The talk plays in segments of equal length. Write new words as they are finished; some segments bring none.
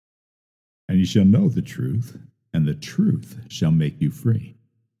and you shall know the truth, and the truth shall make you free.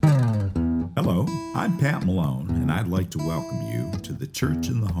 Hello, I'm Pat Malone, and I'd like to welcome you to the Church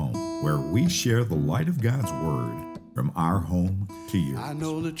in the Home, where we share the light of God's Word from our home to yours. I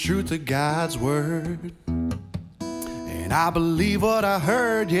know the truth of God's Word, and I believe what I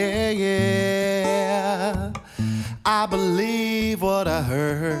heard, yeah. I believe what I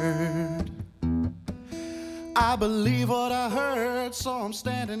heard. I believe what I heard, so I'm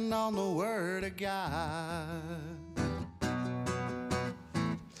standing on the Word of God.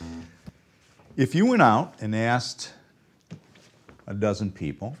 If you went out and asked a dozen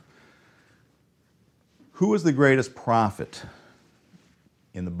people, who is the greatest prophet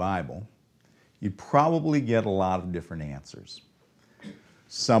in the Bible, you'd probably get a lot of different answers.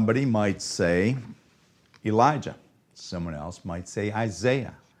 Somebody might say Elijah. Someone else might say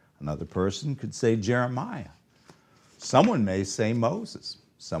Isaiah. Another person could say Jeremiah. Someone may say Moses.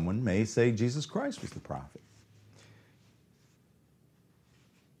 Someone may say Jesus Christ was the prophet.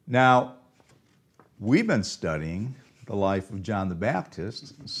 Now, we've been studying the life of John the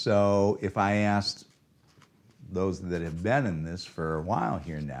Baptist, so if I asked those that have been in this for a while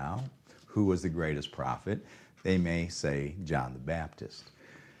here now, who was the greatest prophet, they may say John the Baptist.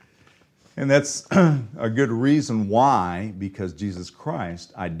 And that's a good reason why, because Jesus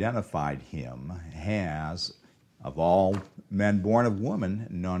Christ identified him as, of all men born of woman,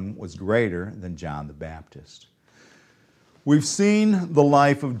 none was greater than John the Baptist. We've seen the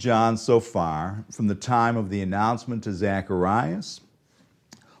life of John so far, from the time of the announcement to Zacharias,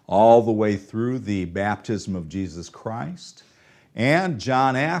 all the way through the baptism of Jesus Christ, and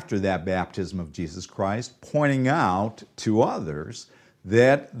John after that baptism of Jesus Christ, pointing out to others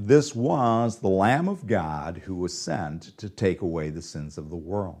that this was the Lamb of God who was sent to take away the sins of the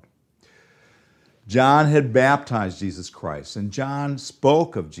world. John had baptized Jesus Christ, and John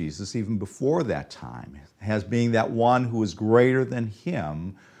spoke of Jesus even before that time as being that one who was greater than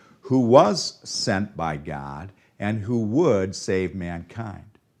him, who was sent by God and who would save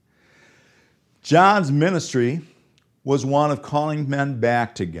mankind. John's ministry was one of calling men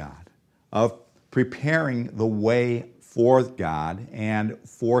back to God, of preparing the way for God and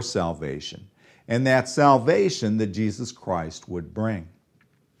for salvation, and that salvation that Jesus Christ would bring.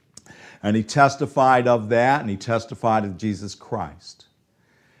 And he testified of that, and he testified of Jesus Christ.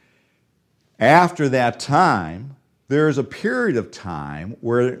 After that time, there is a period of time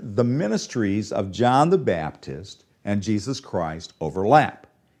where the ministries of John the Baptist and Jesus Christ overlap.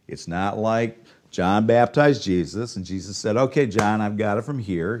 It's not like John baptized Jesus, and Jesus said, okay, John, I've got it from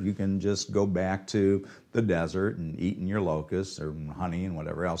here. You can just go back to the desert and eating your locusts or honey and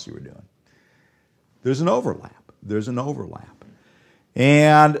whatever else you were doing. There's an overlap.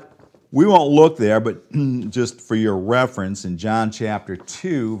 And we won't look there, but just for your reference, in John chapter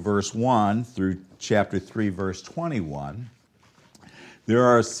 2, verse 1 through chapter 3, verse 21, there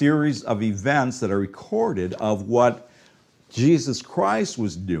are a series of events that are recorded of what Jesus Christ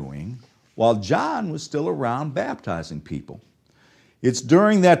was doing while John was still around baptizing people. It's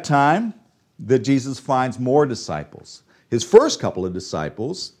during that time that Jesus finds more disciples. His first couple of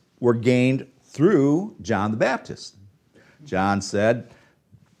disciples were gained through John the Baptist. John said,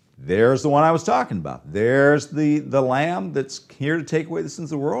 there's the one I was talking about. There's the lamb that's here to take away the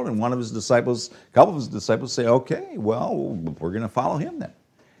sins of the world. And one of his disciples, a couple of his disciples say, okay, well, we're going to follow him then.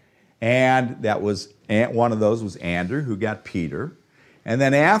 And that was, one of those was Andrew, who got Peter. And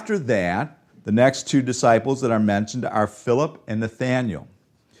then after that, the next two disciples that are mentioned are Philip and Nathanael.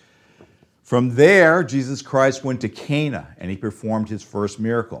 From there, Jesus Christ went to Cana, and he performed his first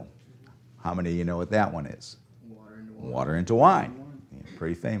miracle. How many of you know what that one is? Water into wine.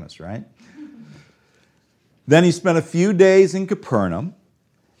 Pretty famous, right? Then he spent a few days in Capernaum.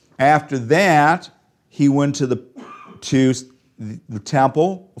 After that, he went to the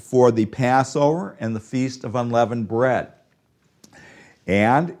temple for the Passover and the Feast of Unleavened Bread.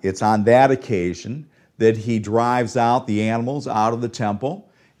 And it's on that occasion that he drives out the animals out of the temple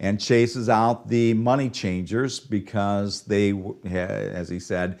and chases out the money changers because they, as he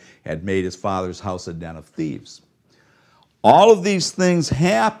said, had made his father's house a den of thieves. All of these things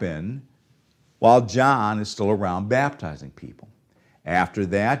happen while John is still around baptizing people. After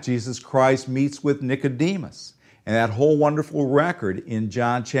that, Jesus Christ meets with Nicodemus. And that whole wonderful record in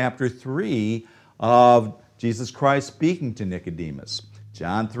John chapter 3 of Jesus Christ speaking to Nicodemus.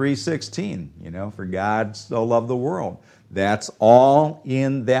 John 3:16, for God so loved the world. That's all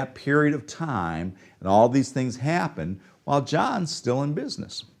in that period of time, and all these things happen while John's still in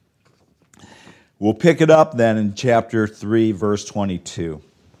business. We'll pick it up then in chapter 3, verse 22.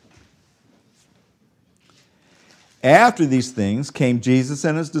 After these things came Jesus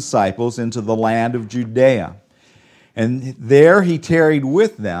and his disciples into the land of Judea, and there he tarried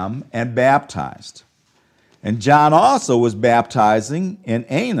with them and baptized. And John also was baptizing in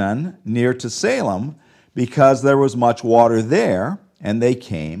Aenon near to Salem, because there was much water there, and they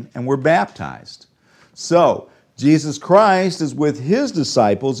came and were baptized. So, Jesus Christ is with his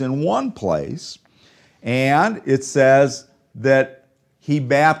disciples in one place, and it says that he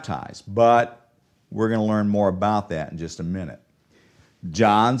baptized, but we're going to learn more about that in just a minute.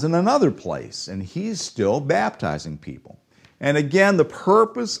 John's in another place, and he's still baptizing people. And again, the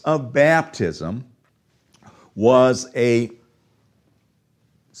purpose of baptism was a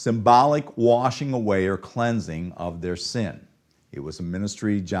symbolic washing away or cleansing of their sin. It was a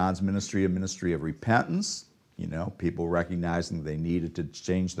ministry, John's ministry, a ministry of repentance, people recognizing they needed to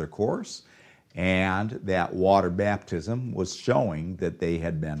change their course, and that water baptism was showing that they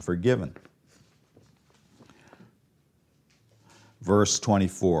had been forgiven. Verse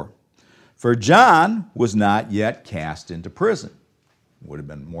 24, for John was not yet cast into prison. Would have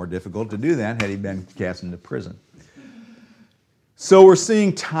been more difficult to do that had he been cast into prison. So we're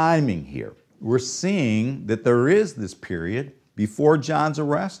seeing timing here. We're seeing that there is this period before John's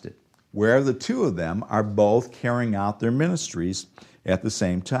arrested, where the two of them are both carrying out their ministries at the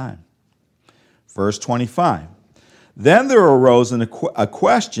same time. Verse 25, then there arose a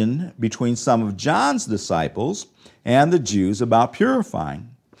question between some of John's disciples and the Jews about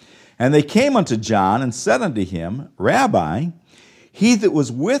purifying. And they came unto John and said unto him, Rabbi, he that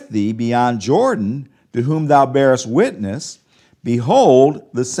was with thee beyond Jordan, to whom thou bearest witness, behold,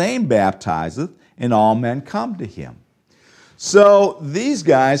 the same baptizeth, and all men come to him. So these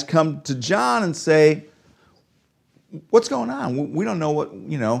guys come to John and say, what's going on? We don't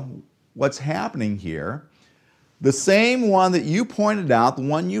know what's happening here. The same one that you pointed out, the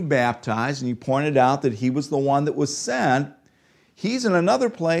one you baptized, and you pointed out that he was the one that was sent, he's in another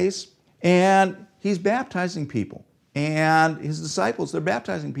place, and he's baptizing people. And his disciples, they're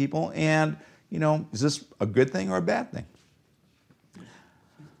baptizing people, and, is this a good thing or a bad thing?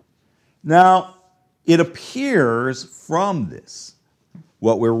 Now, it appears from this,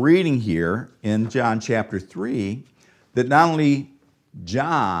 what we're reading here in John chapter 3, that not only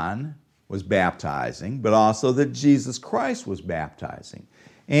John was baptizing, but also that Jesus Christ was baptizing.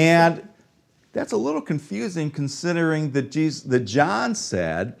 And that's a little confusing considering that John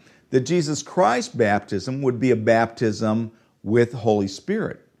said that Jesus Christ's baptism would be a baptism with the Holy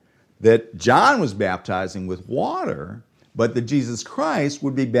Spirit. That John was baptizing with water, but that Jesus Christ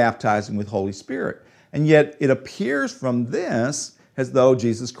would be baptizing with Holy Spirit. And yet it appears from this as though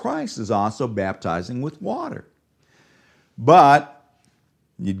Jesus Christ is also baptizing with water. But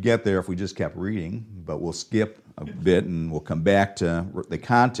you'd get there if we just kept reading, but we'll skip a bit and we'll come back to the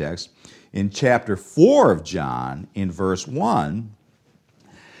context. In chapter 4 of John, in verse 1,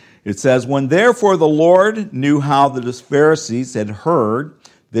 it says, when therefore the Lord knew how the Pharisees had heard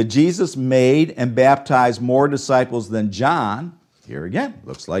that Jesus made and baptized more disciples than John, here again,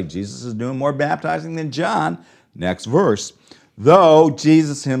 looks like Jesus is doing more baptizing than John. Next verse, though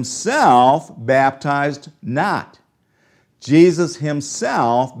Jesus himself baptized not. Jesus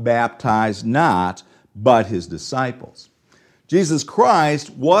himself baptized not, but his disciples. Jesus Christ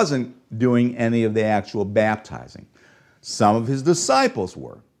wasn't doing any of the actual baptizing. Some of his disciples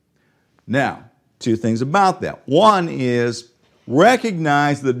were. Now, two things about that. One is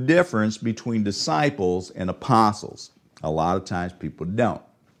recognize the difference between disciples and apostles. A lot of times people don't.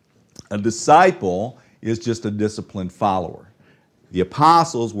 A disciple is just a disciplined follower. The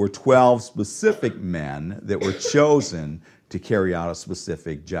apostles were 12 specific men that were chosen to carry out a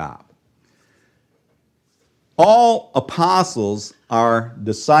specific job. All apostles are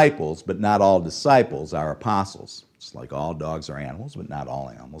disciples, but not all disciples are apostles. It's like all dogs are animals, but not all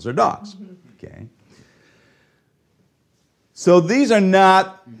animals are dogs. Okay? So these are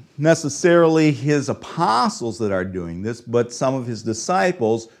not necessarily his apostles that are doing this, but some of his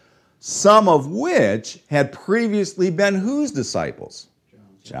disciples, some of which had previously been whose disciples?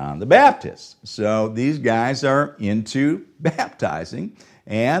 John the Baptist. So these guys are into baptizing,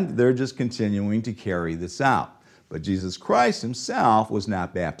 and they're just continuing to carry this out. But Jesus Christ himself was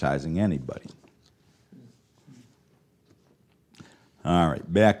not baptizing anybody. All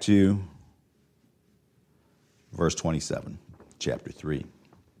right, back to verse 27, chapter 3.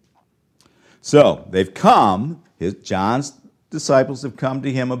 So they've come, John's disciples have come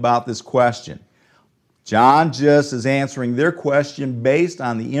to him about this question. John just is answering their question based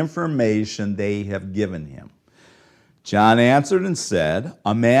on the information they have given him. John answered and said,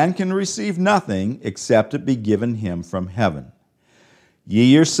 a man can receive nothing except it be given him from heaven. Ye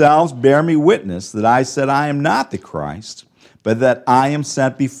yourselves bear me witness that I said I am not the Christ, but that I am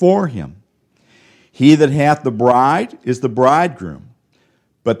sent before him. He that hath the bride is the bridegroom.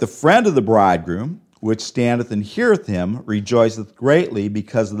 But the friend of the bridegroom, which standeth and heareth him, rejoiceth greatly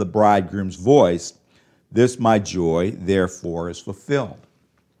because of the bridegroom's voice. This my joy, therefore, is fulfilled.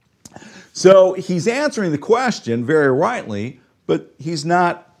 So he's answering the question very rightly, but he's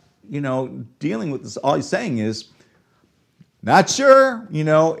not, dealing with this. All he's saying is, not sure,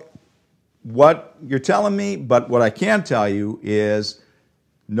 what you're telling me, but what I can tell you is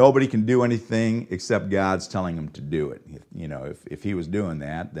nobody can do anything except God's telling him to do it. If he was doing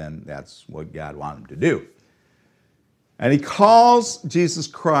that, then that's what God wanted him to do. And he calls Jesus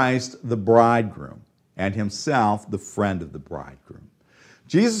Christ the bridegroom and himself the friend of the bridegroom.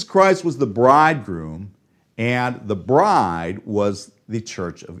 Jesus Christ was the bridegroom, and the bride was the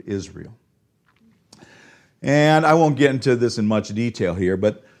church of Israel. And I won't get into this in much detail here,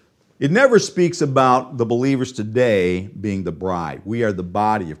 but it never speaks about the believers today being the bride. We are the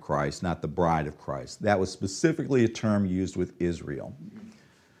body of Christ, not the bride of Christ. That was specifically a term used with Israel.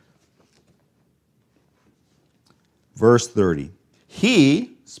 Verse 30.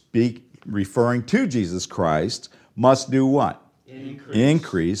 He, referring to Jesus Christ, must do what?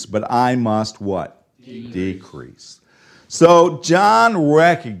 Increase, but I must what? Decrease. So John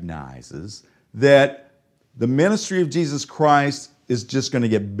recognizes that the ministry of Jesus Christ is just going to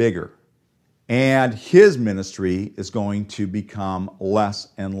get bigger, and his ministry is going to become less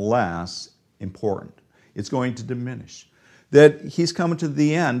and less important. It's going to diminish. That he's coming to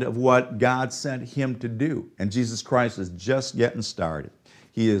the end of what God sent him to do, and Jesus Christ is just getting started.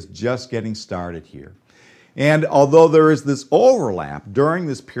 He is just getting started here. And although there is this overlap, during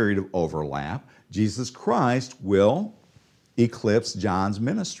this period of overlap, Jesus Christ will eclipse John's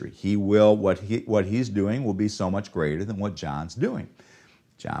ministry. He will, what he's doing will be so much greater than what John's doing.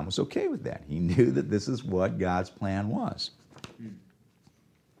 John was okay with that. He knew that this is what God's plan was.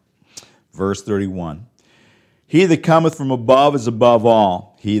 Verse 31. He that cometh from above is above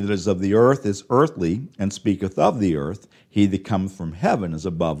all. He that is of the earth is earthly, and speaketh of the earth. He that cometh from heaven is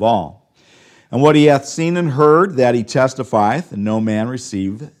above all. And what he hath seen and heard, that he testifieth, and no man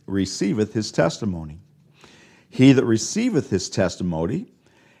receiveth his testimony. He that receiveth his testimony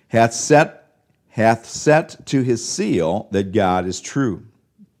hath set to his seal that God is true.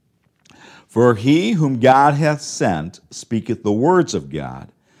 For he whom God hath sent speaketh the words of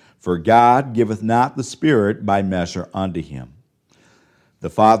God, for God giveth not the Spirit by measure unto him. The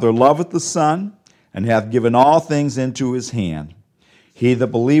Father loveth the Son, and hath given all things into his hand. He that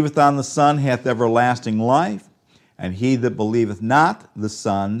believeth on the Son hath everlasting life, and he that believeth not the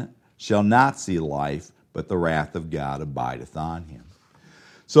Son shall not see life, but the wrath of God abideth on him.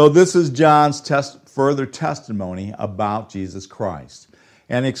 So this is John's further testimony about Jesus Christ,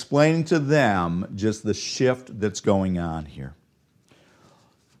 and explaining to them just the shift that's going on here.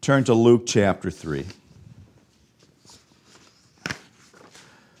 Turn to Luke chapter 3.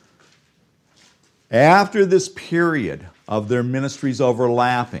 After this period of their ministries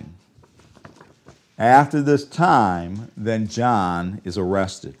overlapping, after this time, then John is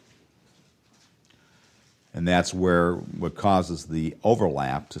arrested. And that's what causes the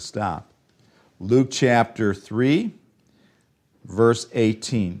overlap to stop. Luke chapter 3, verse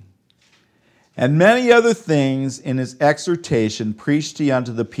 18. And many other things in his exhortation preached he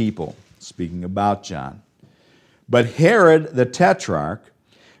unto the people, speaking about John. But Herod the Tetrarch,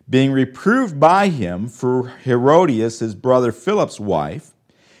 being reproved by him for Herodias his brother Philip's wife,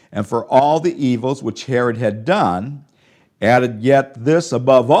 and for all the evils which Herod had done, added yet this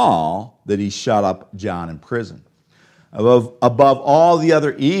above all, that he shut up John in prison. Above all the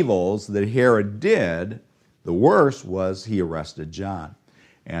other evils that Herod did, the worst was he arrested John.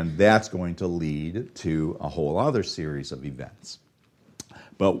 And that's going to lead to a whole other series of events.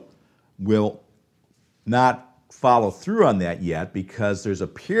 But we'll not follow through on that yet, because there's a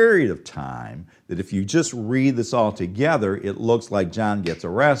period of time that if you just read this all together, it looks like John gets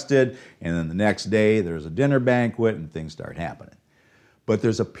arrested, and then the next day there's a dinner banquet and things start happening. But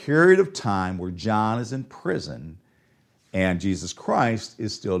there's a period of time where John is in prison and Jesus Christ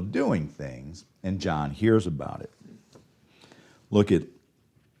is still doing things, and John hears about it. Look at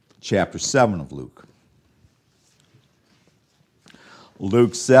chapter 7 of Luke.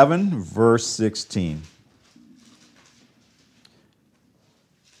 Luke 7, verse 16.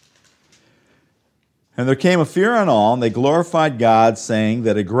 And there came a fear on all, and they glorified God, saying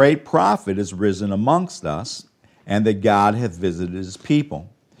that a great prophet is risen amongst us, and that God hath visited his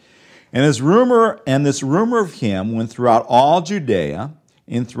people. And this rumor of him went throughout all Judea,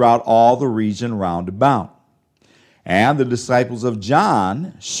 and throughout all the region round about. And the disciples of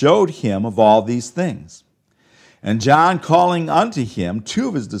John showed him of all these things. And John, calling unto him 2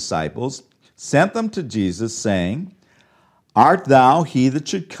 of his disciples, sent them to Jesus, saying, Art thou he that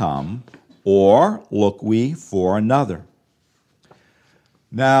should come, or look we for another?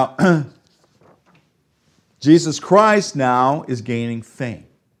 Now, Jesus Christ now is gaining fame.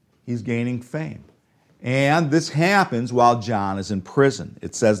 He's gaining fame. And this happens while John is in prison.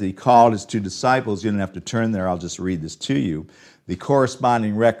 It says that he called his 2 disciples. You don't have to turn there. I'll just read this to you. The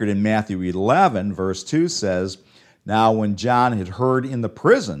corresponding record in Matthew 11, verse 2 says, Now when John had heard in the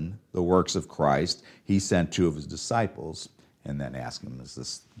prison the works of Christ, he sent 2 of his disciples and then asked him, Is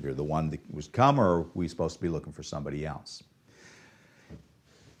this, you're the one that was come, or are we supposed to be looking for somebody else?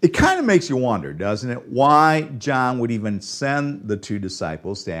 It kind of makes you wonder, doesn't it, why John would even send the 2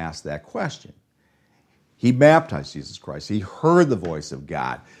 disciples to ask that question. He baptized Jesus Christ. He heard the voice of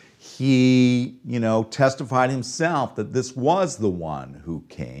God. He, testified himself that this was the one who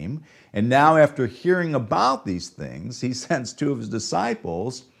came. And now after hearing about these things, he sends 2 of his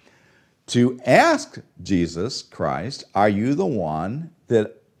disciples to ask Jesus Christ, are you the one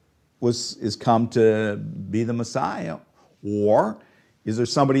that is come to be the Messiah? Or is there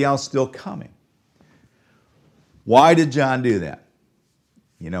somebody else still coming? Why did John do that?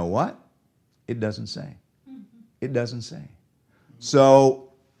 You know what? It doesn't say. It doesn't say.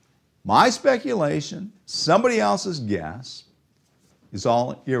 So my speculation, somebody else's guess, is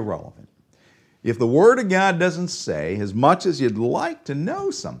all irrelevant. If the Word of God doesn't say, as much as you'd like to know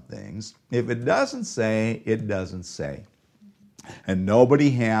some things, if it doesn't say, it doesn't say. And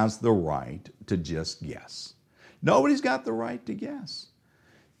nobody has the right to just guess. Nobody's got the right to guess.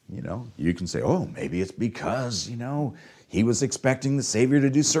 You can say, oh, maybe it's because, he was expecting the Savior to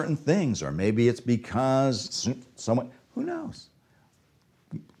do certain things, or maybe it's because someone, who knows?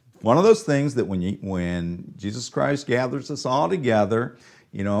 One of those things that when Jesus Christ gathers us all together,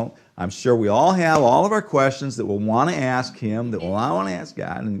 I'm sure we all have all of our questions that we'll want to ask him, that we'll want to ask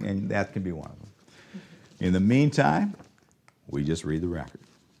God, and that can be one of them. In the meantime, we just read the record.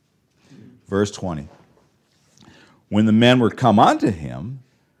 Verse 20. When the men were come unto him,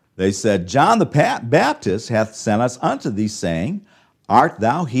 they said, John the Baptist hath sent us unto thee, saying, Art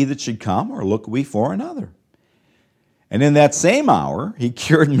thou he that should come, or look we for another? And in that same hour he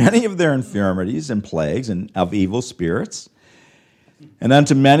cured many of their infirmities and plagues and of evil spirits. And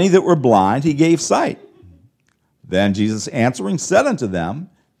unto many that were blind he gave sight. Then Jesus answering said unto them,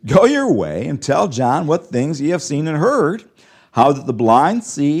 Go your way, and tell John what things ye have seen and heard, how that the blind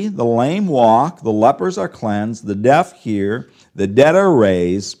see, the lame walk, the lepers are cleansed, the deaf hear, the dead are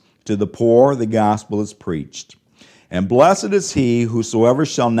raised, to the poor the gospel is preached. And blessed is he whosoever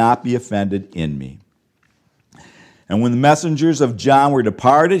shall not be offended in me. And when the messengers of John were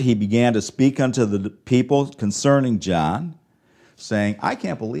departed, he began to speak unto the people concerning John, saying, I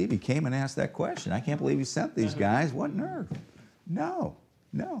can't believe he came and asked that question. I can't believe he sent these guys. What nerve? No.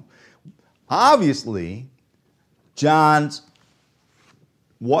 Obviously, John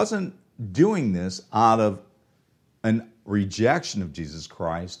wasn't doing this out of an rejection of Jesus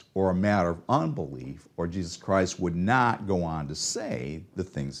Christ or a matter of unbelief, or Jesus Christ would not go on to say the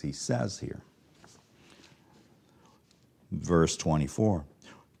things he says here. Verse 24,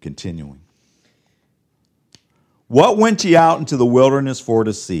 continuing. What went ye out into the wilderness for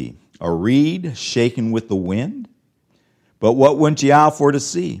to see? A reed shaken with the wind? But what went ye out for to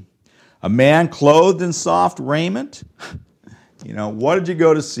see? A man clothed in soft raiment? What did you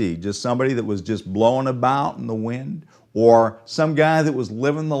go to see? Just somebody that was just blowing about in the wind? Or some guy that was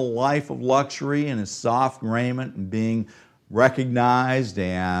living the life of luxury in his soft raiment and being recognized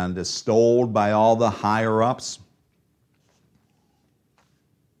and extolled by all the higher-ups?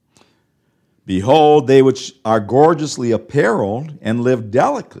 Behold, they which are gorgeously apparelled and live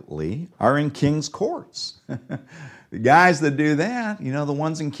delicately are in king's courts. The guys that do that, the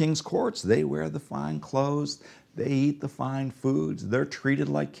ones in king's courts, they wear the fine clothes, they eat the fine foods, they're treated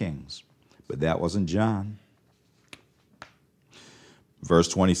like kings. But that wasn't John. Verse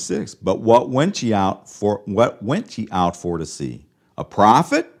 26, but what went ye out for to see? A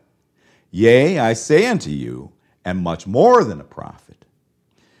prophet? Yea, I say unto you, and much more than a prophet.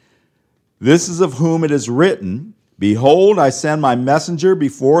 This is of whom it is written, Behold, I send my messenger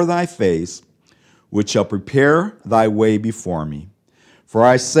before thy face, which shall prepare thy way before me. For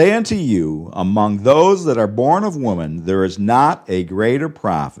I say unto you, among those that are born of woman, there is not a greater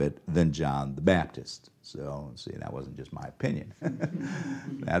prophet than John the Baptist. So, see, that wasn't just my opinion.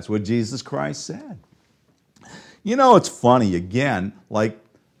 That's what Jesus Christ said. It's funny, again, like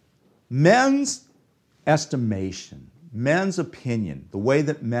men's estimation, men's opinion, the way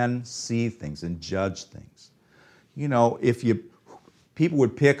that men see things and judge things, if people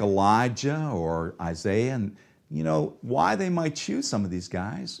would pick Elijah or Isaiah, and why they might choose some of these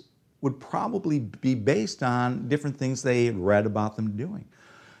guys would probably be based on different things they had read about them doing.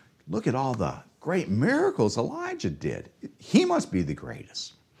 Look at all the great miracles Elijah did. He must be the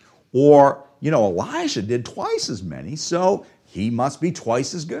greatest. Or, Elisha did twice as many, so he must be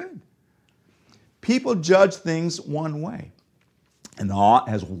twice as good. People judge things one way. And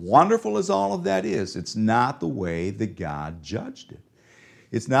as wonderful as all of that is, it's not the way that God judged it.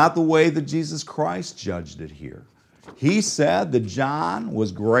 It's not the way that Jesus Christ judged it here. He said that John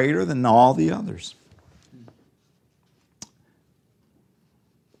was greater than all the others.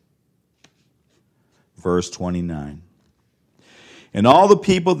 Verse 29. And all the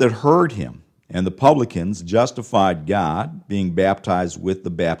people that heard him and the publicans justified God, being baptized with the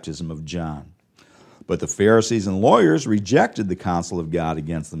baptism of John. But the Pharisees and lawyers rejected the counsel of God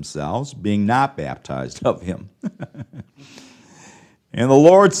against themselves, being not baptized of him. And the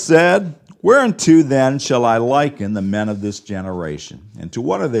Lord said, Whereunto then shall I liken the men of this generation? And to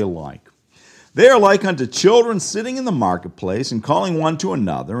what are they like? They are like unto children sitting in the marketplace, and calling one to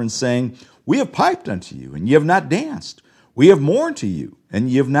another, and saying, We have piped unto you, and ye have not danced. We have mourned to you, and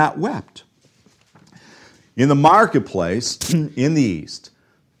ye have not wept. In the marketplace in the East,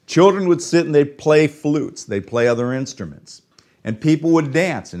 children would sit and they'd play flutes, they'd play other instruments, and people would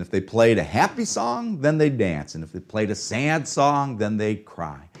dance. And if they played a happy song, then they'd dance. And if they played a sad song, then they'd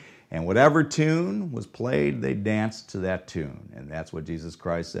cry. And whatever tune was played, they danced to that tune. And that's what Jesus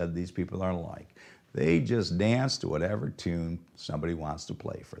Christ said these people are like. They just dance to whatever tune somebody wants to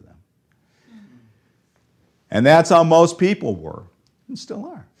play for them. And that's how most people were, and still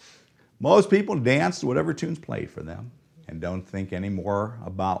are. Most people dance to whatever tune's played for them and don't think any more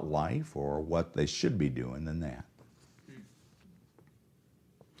about life or what they should be doing than that.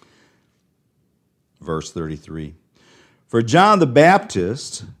 Verse 33. For John the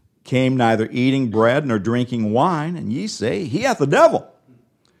Baptist came neither eating bread nor drinking wine, and ye say, He hath the devil.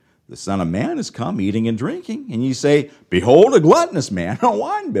 The Son of Man is come eating and drinking, and ye say, Behold, a gluttonous man, a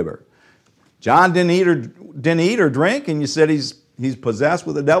winebibber. John didn't eat or drink, and you said he's possessed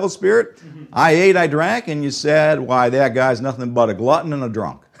with a devil spirit. Mm-hmm. I ate, I drank, and you said, why, that guy's nothing but a glutton and a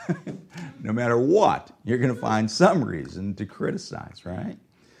drunk. No matter what, you're going to find some reason to criticize, right?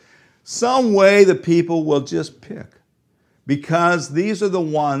 Some way that people will just pick. Because these are the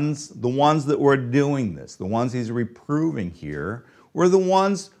ones that were doing this, the ones he's reproving here, were the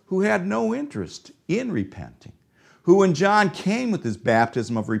ones who had no interest in repenting. Who, when John came with his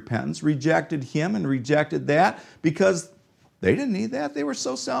baptism of repentance, rejected him and rejected that because they didn't need that. They were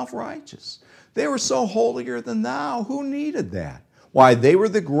so self-righteous. They were so holier than thou. Who needed that? Why, they were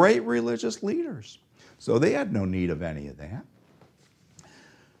the great religious leaders. So they had no need of any of that.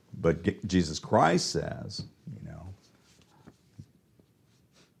 But Jesus Christ says,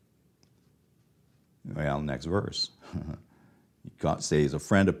 next verse. You can't say he's a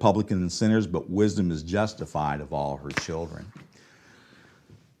friend of publicans and sinners, but wisdom is justified of all her children.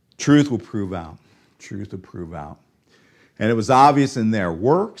 Truth will prove out. Truth will prove out. And it was obvious in their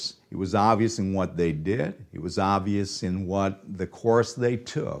works. It was obvious in what they did. It was obvious in what the course they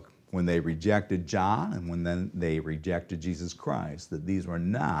took when they rejected John and when then they rejected Jesus Christ, that these were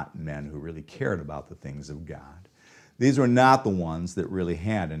not men who really cared about the things of God. These were not the ones that really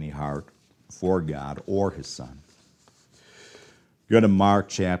had any heart for God or His Son. Go to Mark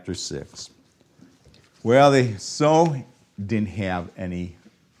chapter 6. Well, they so didn't have any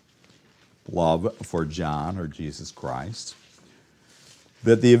love for John or Jesus Christ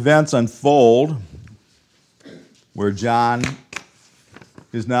that the events unfold where John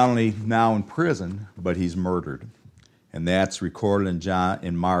is not only now in prison, but he's murdered. And that's recorded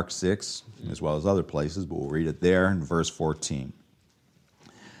in Mark 6, as well as other places, but we'll read it there in verse 14.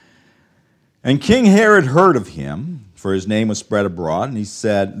 And King Herod heard of him, for his name was spread abroad, and he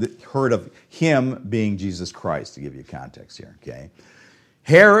said, heard of him being Jesus Christ, to give you context here, okay?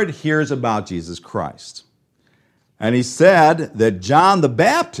 Herod hears about Jesus Christ. And he said that John the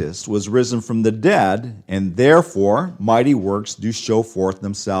Baptist was risen from the dead, and therefore mighty works do show forth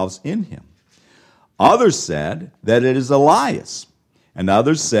themselves in him. Others said that it is Elias, and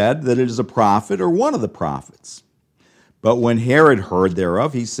others said that it is a prophet or one of the prophets. But when Herod heard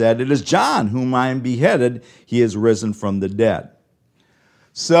thereof, he said, It is John whom I am beheaded. He is risen from the dead.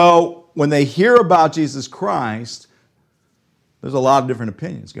 So when they hear about Jesus Christ, there's a lot of different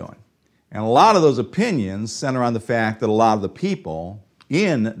opinions going. And a lot of those opinions center on the fact that a lot of the people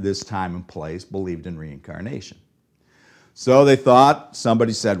in this time and place believed in reincarnation. So they thought,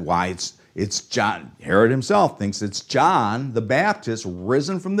 somebody said, why, it's John. Herod himself thinks it's John the Baptist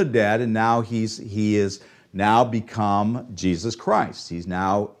risen from the dead, and now he is now become Jesus Christ. He's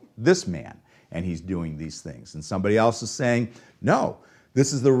now this man, and he's doing these things. And somebody else is saying, no,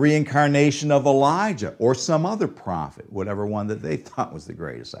 this is the reincarnation of Elijah or some other prophet, whatever one that they thought was the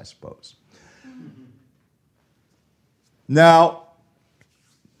greatest, I suppose. Now,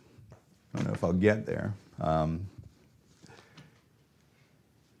 I don't know if I'll get there.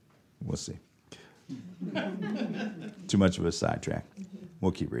 We'll see. Too much of a sidetrack.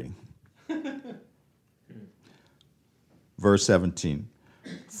 We'll keep reading. Verse 17.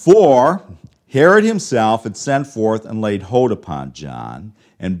 For Herod himself had sent forth and laid hold upon John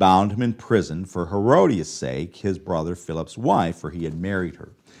and bound him in prison for Herodias' sake, his brother Philip's wife, for he had married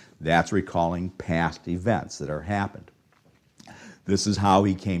her. That's recalling past events that are happened. This is how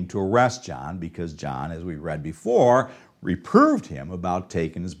he came to arrest John, because John, as we read before, reproved him about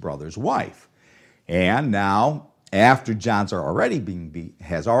taking his brother's wife. And now, after John's has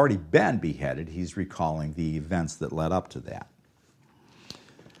already been beheaded, he's recalling the events that led up to that.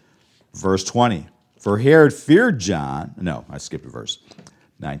 Verse 20, for Herod feared John. No, I skipped a verse.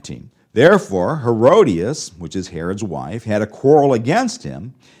 19. Therefore, Herodias, which is Herod's wife, had a quarrel against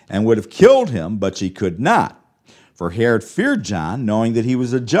him and would have killed him, but she could not. For Herod feared John, knowing that he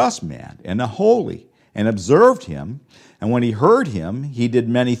was a just man and a holy, and observed him. And when he heard him, he did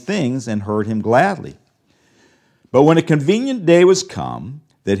many things and heard him gladly. But when a convenient day was come,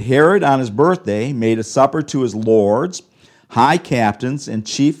 that Herod on his birthday made a supper to his lords, high captains, and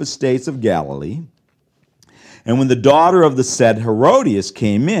chief estates of Galilee. And when the daughter of the said Herodias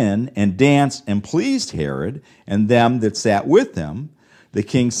came in and danced and pleased Herod and them that sat with him, the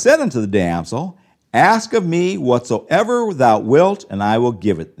king said unto the damsel, ask of me whatsoever thou wilt, and I will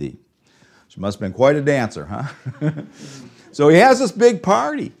give it thee. She must have been quite a dancer, huh? So he has this big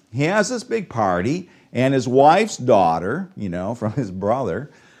party. And his wife's daughter, from his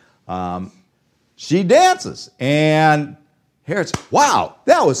brother, she dances. And Herod's, wow,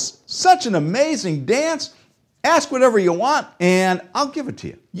 that was such an amazing dance. Ask whatever you want, and I'll give it to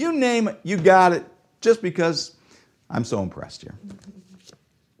you. You name it, you got it, just because I'm so impressed here.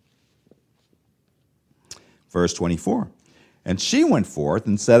 Verse 24, and she went forth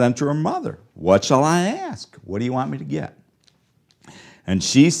and said unto her mother, what shall I ask? What do you want me to get? And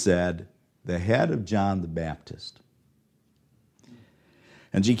she said, the head of John the Baptist.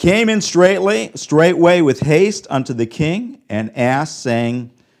 And she came in straightway with haste unto the king, and asked,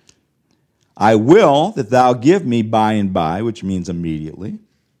 saying, I will that thou give me by and by, which means immediately,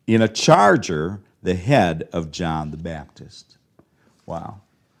 in a charger the head of John the Baptist. Wow.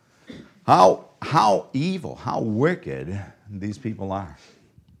 How evil, how wicked these people are.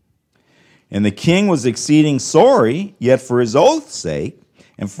 And the king was exceeding sorry, yet for his oath's sake,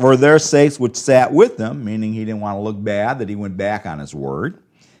 and for their sakes which sat with them, meaning he didn't want to look bad, that he went back on his word,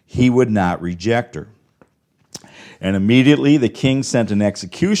 he would not reject her. And immediately the king sent an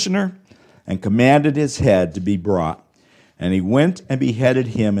executioner and commanded his head to be brought. And he went and beheaded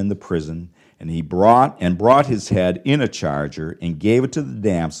him in the prison, and he brought his head in a charger and gave it to the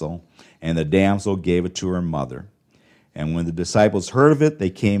damsel, and the damsel gave it to her mother. And when the disciples heard of it, they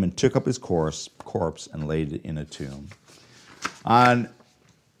came and took up his corpse and laid it in a tomb. On,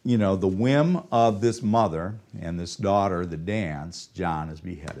 the whim of this mother and this daughter that danced, John is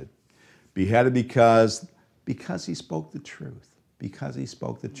beheaded. Beheaded because he spoke the truth. Because he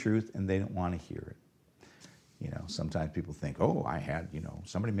spoke the truth and they didn't want to hear it. Sometimes people think,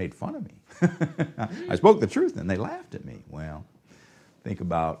 somebody made fun of me. I spoke the truth and they laughed at me. Well, think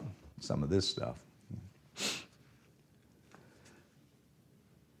about some of this stuff.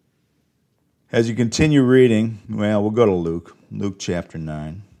 As you continue reading, we'll go to Luke chapter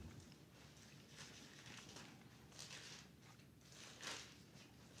 9.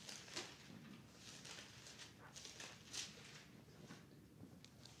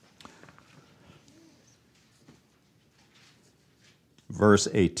 Verse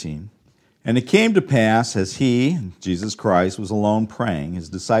 18. And it came to pass, as he, Jesus Christ, was alone praying, his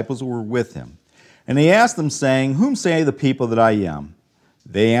disciples were with him. And he asked them, saying, whom say the people that I am?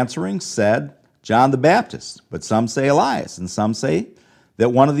 They answering said, John the Baptist. But some say Elias, and some say that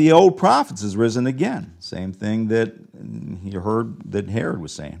one of the old prophets is risen again. Same thing that you heard that Herod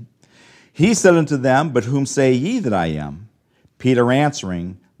was saying. He said unto them, but whom say ye that I am? Peter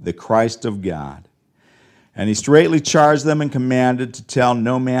answering, the Christ of God. And he straitly charged them and commanded to tell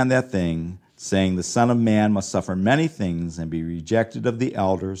no man that thing, saying, the Son of Man must suffer many things, and be rejected of the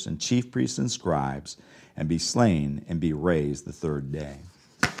elders and chief priests and scribes, and be slain, and be raised the third day.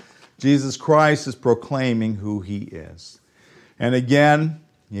 Jesus Christ is proclaiming who he is. And again,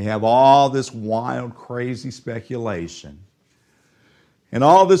 you have all this wild, crazy speculation. And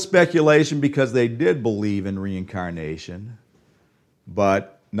all this speculation because they did believe in reincarnation,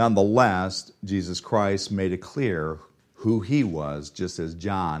 but nonetheless, Jesus Christ made it clear who he was, just as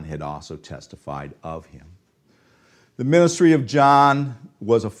John had also testified of him. The ministry of John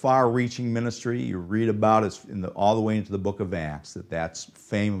was a far-reaching ministry. You read about it all the way into the book of Acts, that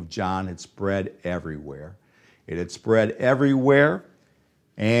fame of John had spread everywhere. It had spread everywhere,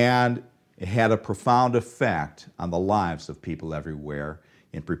 and it had a profound effect on the lives of people everywhere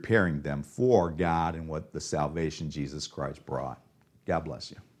in preparing them for God and what the salvation Jesus Christ brought. God bless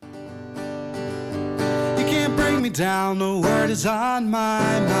you. You can't bring me down, the word is on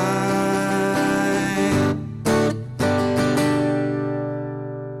my mind.